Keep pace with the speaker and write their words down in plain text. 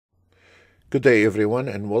Good day, everyone,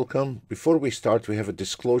 and welcome. Before we start, we have a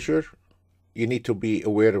disclosure. You need to be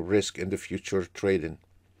aware of risk in the future trading.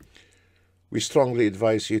 We strongly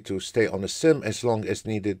advise you to stay on a sim as long as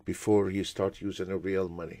needed before you start using a real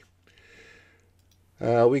money.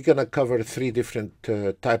 We're going to cover three different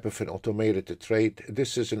type of an automated trade.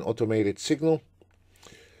 This is an automated signal.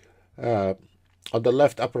 On the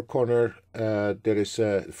left upper corner, there is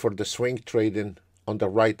for the swing trading. On the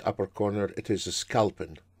right upper corner, it is a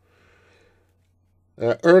scalping.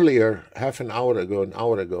 Earlier, an hour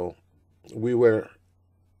ago, we were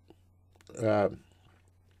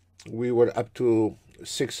up to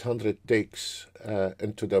 600 ticks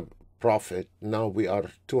into the profit. Now we are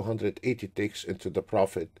 280 ticks into the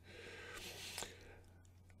profit.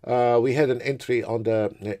 We had an entry on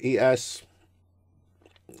the ES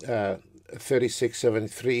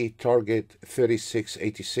 3673, target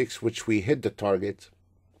 3686, which we hit the target.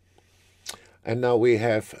 And now we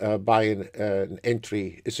have buying an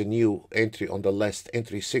entry, is a new entry on the last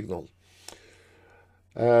entry signal.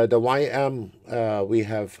 The YM, we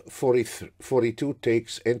have 42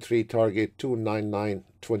 takes, entry target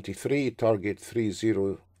 29923, target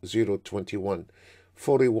 30021.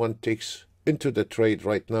 41 ticks into the trade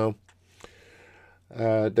right now.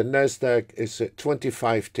 The NASDAQ is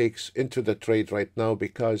 25 ticks into the trade right now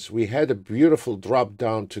because we had a beautiful drop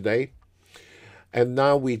down today. And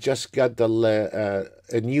now we just got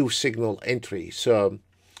a new signal entry. So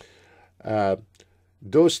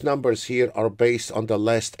those numbers here are based on the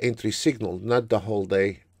last entry signal, not the whole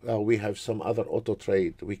day. We have some other auto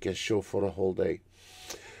trade we can show for a whole day.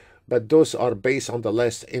 But those are based on the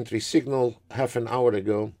last entry signal half an hour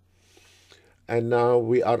ago. And now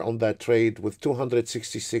we are on that trade with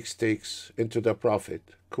 266 ticks into the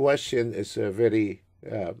profit. Question is very...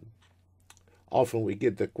 often we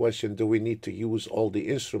get the question, do we need to use all the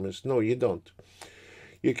instruments? No, you don't.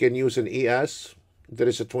 You can use an ES, there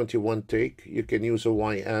is a 21 tick. You can use a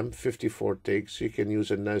YM, 54 ticks. You can use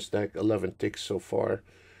a NASDAQ, 11 ticks so far.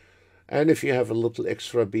 And if you have a little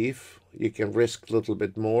extra beef, you can risk a little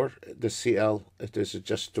bit more. The CL, it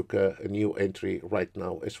just took a new entry right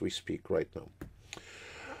now as we speak right now.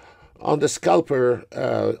 On the scalper,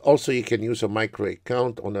 also you can use a micro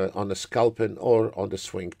account on a scalping or on the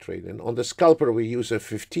swing trading. On the scalper, we use a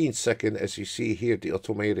 15-second, as you see here, the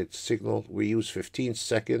automated signal. We use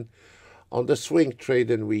 15-second. On the swing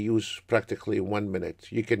trading, we use practically 1 minute.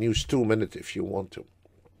 You can use 2 minutes if you want to.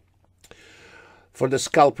 For the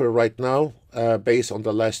scalper right now, based on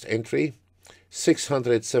the last entry,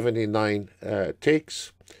 679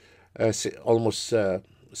 takes, almost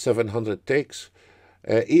 700 takes.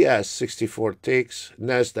 ES 64 takes,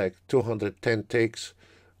 NASDAQ 210 takes,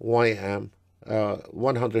 YM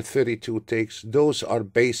 132 takes. Those are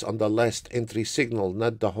based on the last entry signal,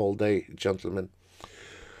 not the whole day, gentlemen.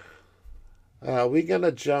 We're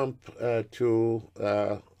gonna jump to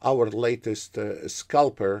our latest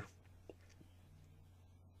scalper.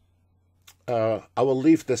 I will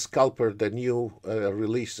leave the scalper, the new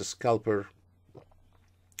release scalper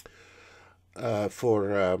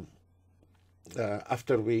for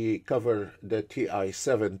after we cover the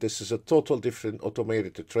TI7. This is a total different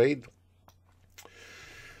automated trade.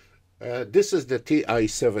 This is the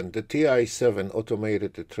TI7. The TI7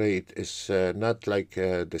 automated trade is not like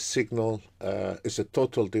the signal. It's a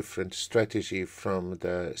total different strategy from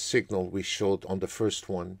the signal we showed on the first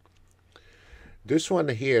one. This one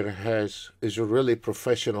here is a really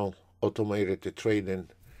professional automated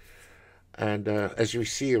trading. And as you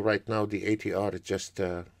see right now, the ATR is just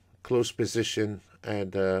close position,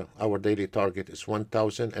 and our daily target is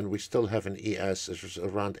 1,000, and we still have an ES is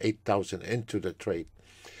around 8,000 into the trade.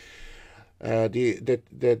 The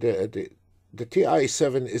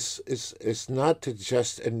TI7 is not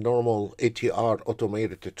just a normal ATR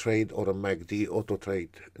automated trade or a MACD auto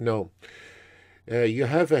trade. No, you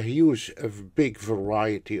have a big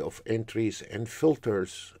variety of entries and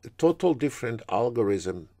filters, a total different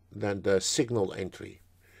algorithm than the signal entry,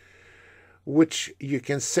 which you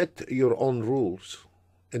can set your own rules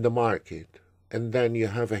in the market, and then you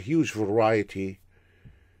have a huge variety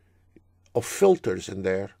of filters in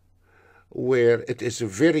there where it is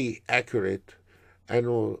very accurate.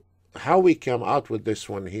 And how we come out with this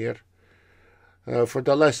one here, for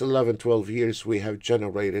the last 11-12 years we have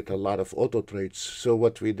generated a lot of auto trades. So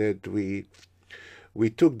what we did, we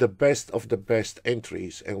took the best of the best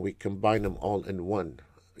entries and we combined them all in one,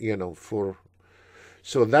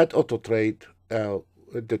 so that auto trade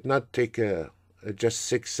did not take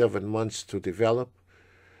just 6-7 months to develop.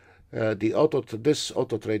 This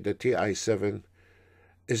auto trade, the TI7,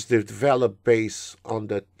 is developed based on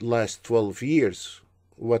the last 12 years,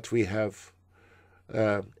 what we have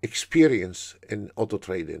experience in auto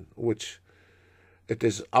trading, which it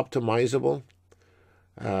is optimizable.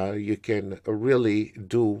 You can really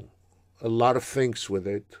do a lot of things with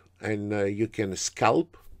it, and you can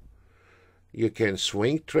scalp, you can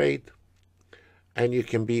swing trade, and you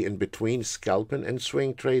can be in between scalping and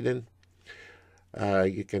swing trading.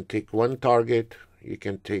 You can take one target, you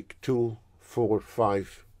can take 2, 4,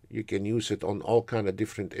 5. You can use it on all kind of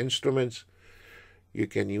different instruments. You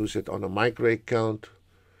can use it on a micro account.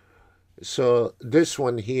 So this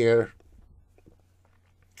one here,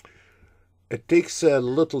 it takes a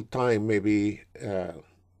little time, maybe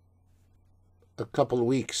a couple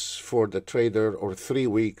weeks for the trader, or 3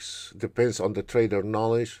 weeks, depends on the trader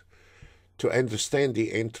knowledge, to understand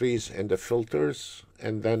the entries and the filters.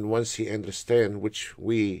 And then once he understands, which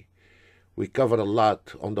we cover a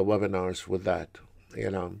lot on the webinars with that,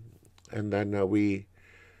 and then we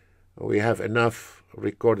have enough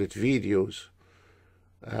recorded videos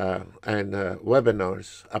and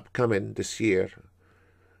webinars upcoming this year.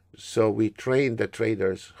 So we train the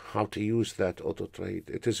traders how to use that auto trade.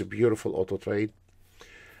 It is a beautiful auto trade,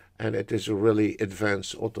 and it is a really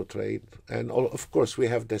advanced auto trade. And of course, we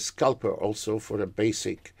have the scalper also for the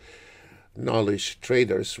basic knowledge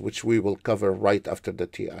traders, which we will cover right after the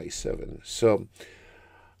TI7. So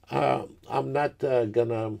I'm not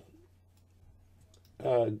gonna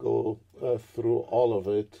go through all of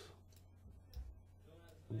it,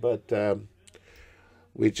 but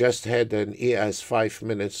we just had an ES 5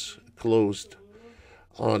 minutes closed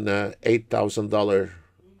on $8,000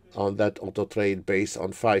 on that auto trade based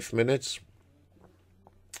on 5 minutes.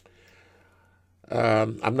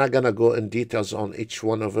 I'm not going to go in details on each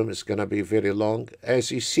one of them. It's going to be very long.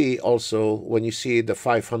 As you see also, when you see the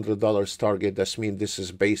 $500 target, that means this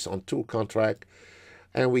is based on 2 contracts,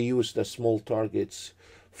 and we use the small targets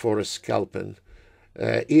for a scalping.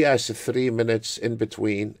 ES 3 minutes in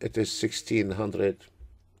between, it is 1600.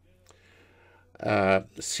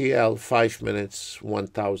 CL 5 minutes,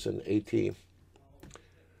 1080.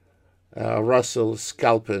 Russell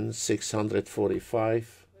scalping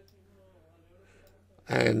 645.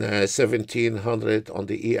 And 1700 on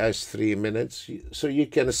the ES 3 minutes. So you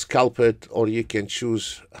can scalp it, or you can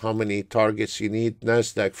choose how many targets you need.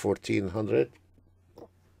 NASDAQ 1400.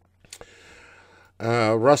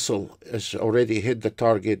 Russell has already hit the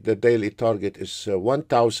target. The daily target is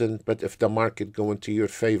 1000, but if the market go into your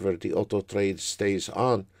favor, the auto trade stays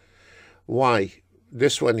on. Why?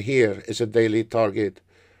 This one here is a daily target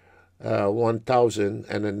 1000,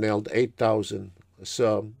 and it nailed 8000.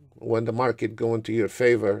 So when the market go into your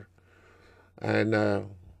favor, and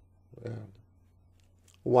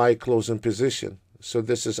why close in position? So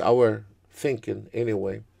this is our thinking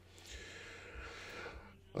anyway.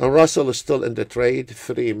 Russell is still in the trade,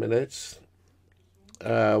 3 minutes.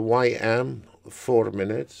 YM 4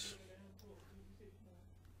 minutes.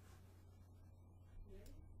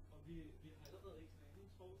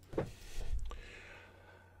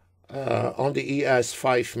 On the ES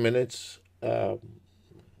 5 minutes,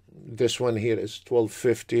 this one here is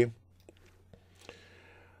 1250.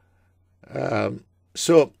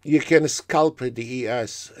 So you can scalp the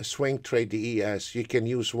ES, swing trade the ES. You can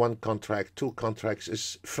use 1 contract, 2 contracts.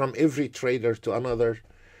 It's from every trader to another.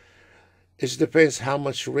 It depends how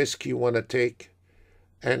much risk you want to take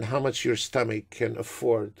and how much your stomach can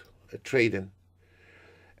afford trading.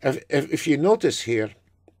 If you notice here,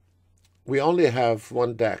 we only have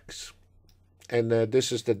 1 DAX, and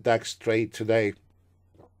this is the DAX trade today.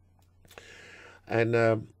 And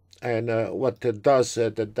what it does,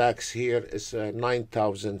 the DAX here is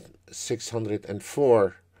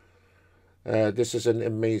 9,604. This is an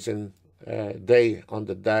amazing day on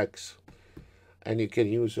the DAX, and you can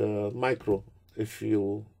use a micro if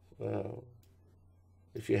you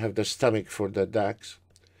have the stomach for the DAX.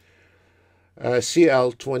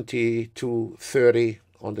 CL 2230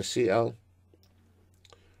 on the CL,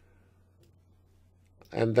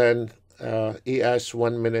 and then ES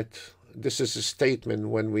 1 minute. This is a statement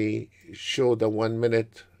when we show the 1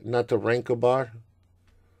 minute, not a Renko bar,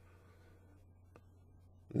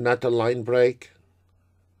 not a line break,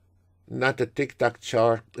 not a tic-tac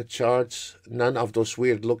charts, none of those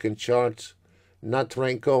weird looking charts, not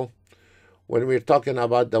Renko. When we're talking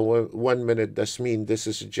about the 1 minute, that means this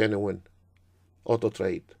is a genuine auto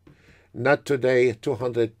trade. Not today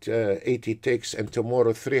 280 ticks, and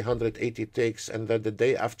tomorrow 380 ticks, and then the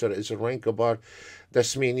day after is a Renko bar.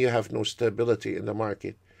 That means you have no stability in the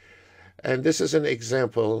market. And this is an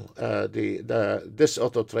example. This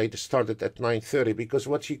auto trade started at 9:30, because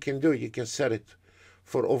what you can do, you can set it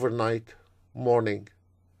for overnight, morning,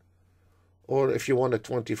 or if you want it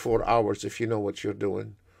 24 hours, if you know what you're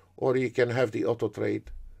doing, or you can have the auto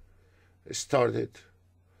trade started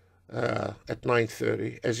at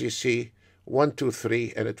 9:30. As you see, 1, 2,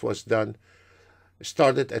 3, and it was done.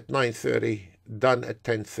 Started at 9:30, done at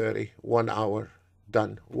 10:30, 1 hour,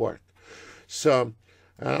 done work. So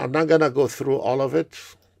I'm not gonna go through all of it.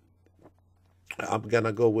 I'm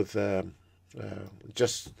gonna go with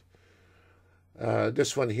just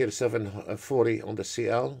this one here, 740 on the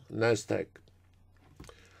CL, Nasdaq.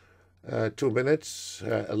 2 minutes,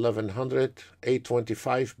 1100,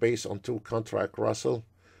 825 based on 2 contract Russell.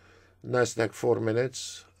 Nasdaq 4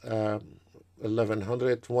 minutes,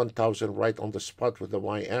 1100, 1000 right on the spot with the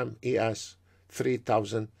YM. ES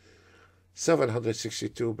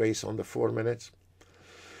 3762 based on the 4 minutes.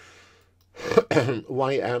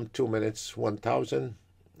 YM 2 minutes, 1000.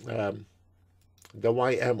 The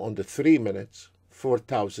YM on the 3 minutes,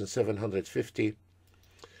 4750.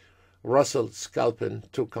 Russell scalping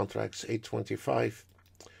 2 contracts, 825.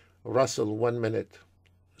 Russell 1 minute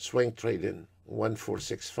swing trading,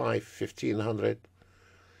 1465, 1500.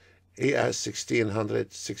 ES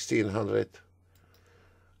 1600,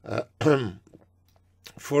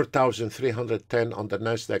 4310 on the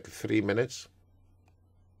Nasdaq 3 minutes.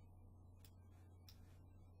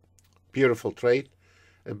 Beautiful trade,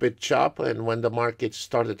 a bit chop, and when the market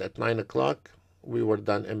started at 9 o'clock, we were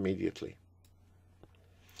done immediately.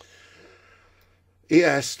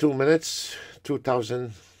 ES 2 minutes,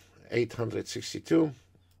 2862,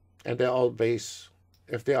 and they're all base.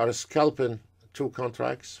 If they are scalping 2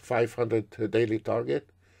 contracts, 500 daily target,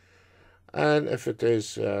 and if it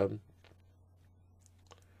is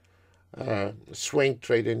swing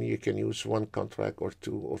trading, you can use 1 contract or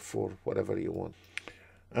 2 or 4, whatever you want.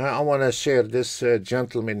 I want to share this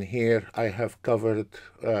gentleman here. I have covered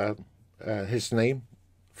his name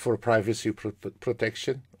for privacy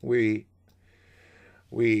protection. We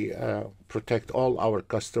protect all our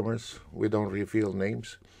customers. We don't reveal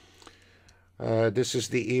names. This is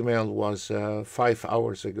the email was 5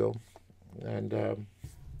 hours ago, and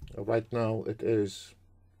right now it is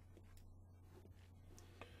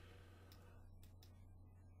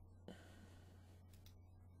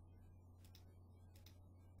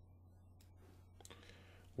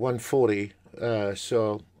 1:40.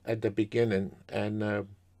 So at the beginning, and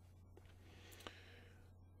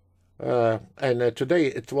today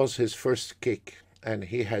it was his first kick, and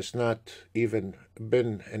he has not even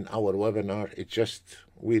been in our webinar. It just,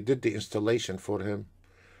 we did the installation for him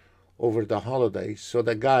over the holidays. So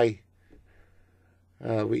the guy,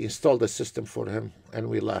 we installed the system for him and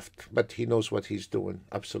we left, but he knows what he's doing.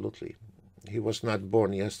 Absolutely. He was not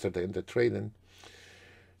born yesterday in the trading.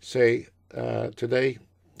 Say today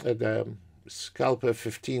the scalper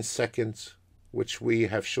 15 seconds, which we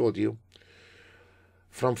have showed you,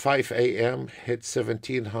 from 5 a.m. hit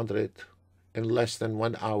 1700 in less than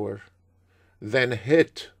 1 hour, then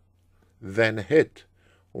hit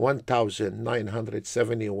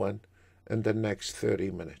 1971 in the next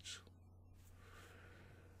 30 minutes.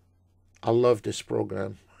 I love this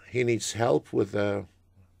program. He needs help with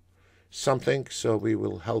something, so we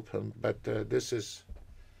will help him. But this is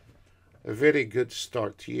a very good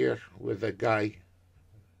start here with a guy.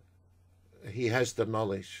 He has the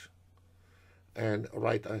knowledge and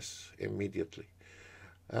write us immediately.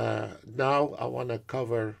 Now I want to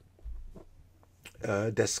cover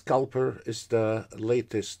the scalper is the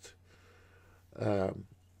latest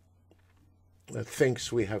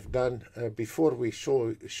things we have done. Before we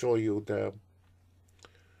show you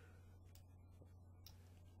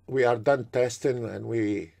we are done testing, and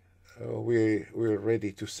we're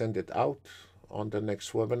ready to send it out on the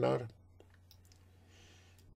next webinar.